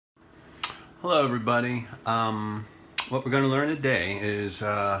Hello everybody. What we're going to learn today is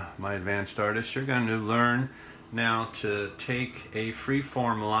my advanced artist. You're going to learn now to take a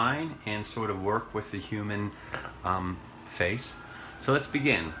freeform line and sort of work with the human face. So let's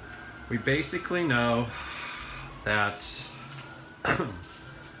begin. We basically know that the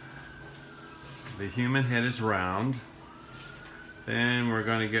human head is round. Then we're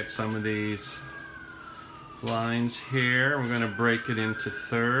going to get some of these lines here. We're going to break it into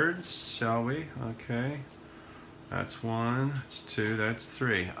thirds, shall we? Okay. That's one, that's two, that's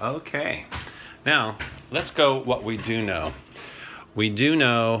three. Okay. Now, let's go what we do know. We do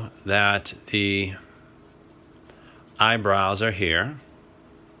know that the eyebrows are here.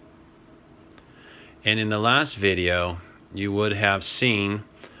 And in the last video, you would have seen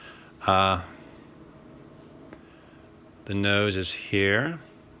the nose is here.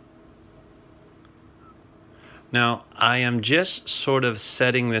 Now, I am just sort of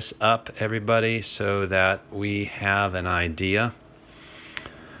setting this up, everybody, so that we have an idea.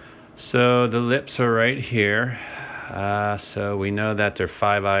 So the lips are right here. So we know that they're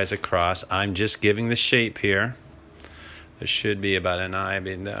 5 eyes across. I'm just giving the shape here. There should be about an eye,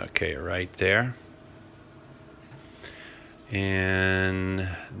 okay, right there. And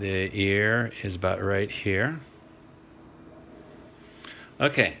the ear is about right here.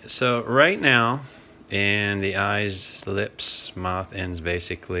 Okay, so right now, and the eyes, lips, mouth ends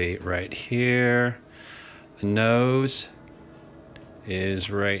basically right here. The nose is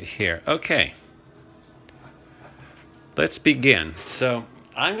right here. Okay, let's begin. So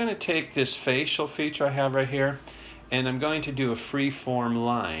I'm going to take this facial feature I have right here, and I'm going to do a freeform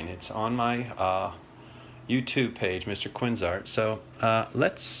line. It's on my YouTube page, Mr. Quinn's Art. So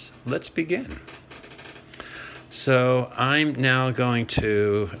let's begin. So I'm now going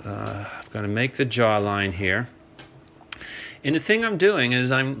to make the jawline here. And the thing I'm doing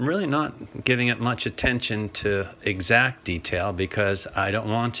is I'm really not giving it much attention to exact detail because I don't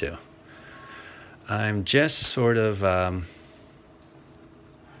want to. I'm just sort of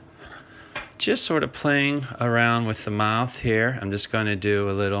playing around with the mouth here. I'm just going to do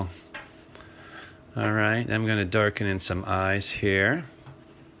a little. All right, I'm going to darken in some eyes here.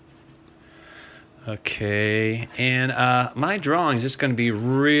 Okay, and my drawing is just going to be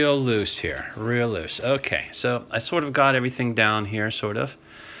real loose here, real loose. Okay, so I sort of got everything down here, sort of.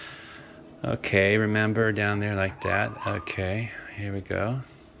 Okay, remember down there like that. Okay, here we go.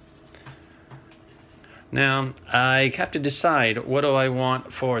 Now, I have to decide what do I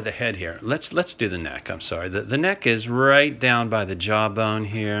want for the head here. Let's do the neck, I'm sorry. The neck is right down by the jawbone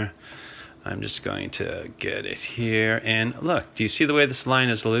here. I'm just going to get it here. And look, do you see the way this line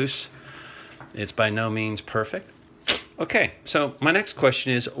is loose? It's by no means perfect. Okay, so my next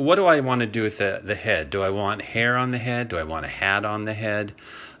question is, what do I want to do with the head? Do I want hair on the head? Do I want a hat on the head?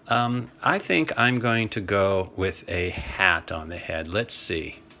 I think I'm going to go with a hat on the head. Let's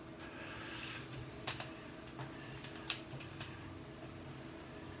see.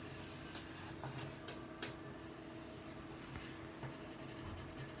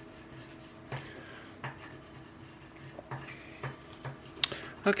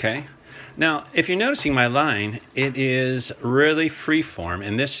 Okay. Now, if you're noticing my line, it is really freeform,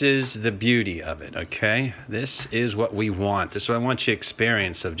 and this is the beauty of it, okay? This is what we want. This is what I want you to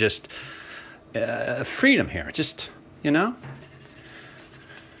experience of just freedom here. Just, you know?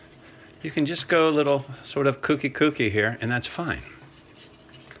 You can just go a little sort of kooky here, and that's fine.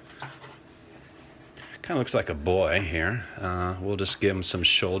 Kind of looks like a boy here. We'll just give him some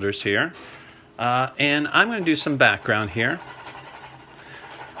shoulders here. And I'm going to do some background here.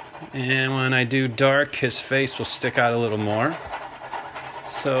 And when I do dark, his face will stick out a little more.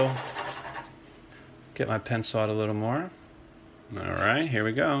 So, get my pencil out a little more. All right, here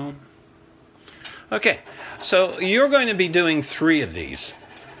we go. Okay, so you're going to be doing 3 of these.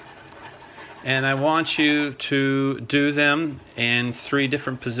 And I want you to do them in 3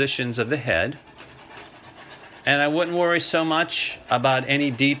 different positions of the head. And I wouldn't worry so much about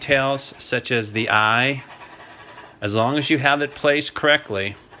any details such as the eye. As long as you have it placed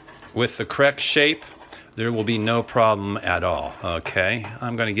correctly, with the correct shape, there will be no problem at all, okay?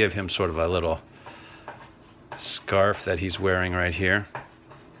 I'm going to give him sort of a little scarf that he's wearing right here.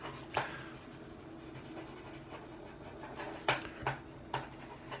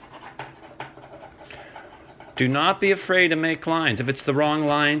 Do not be afraid to make lines. If it's the wrong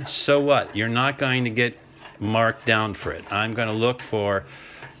line, so what? You're not going to get marked down for it. I'm going to look for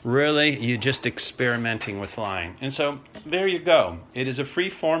really, you just experimenting with line. And so, there you go. It is a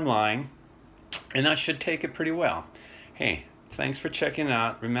free-form line, and that should take it pretty well. Hey, thanks for checking it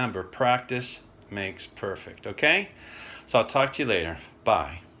out. Remember, practice makes perfect, okay? So I'll talk to you later.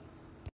 Bye.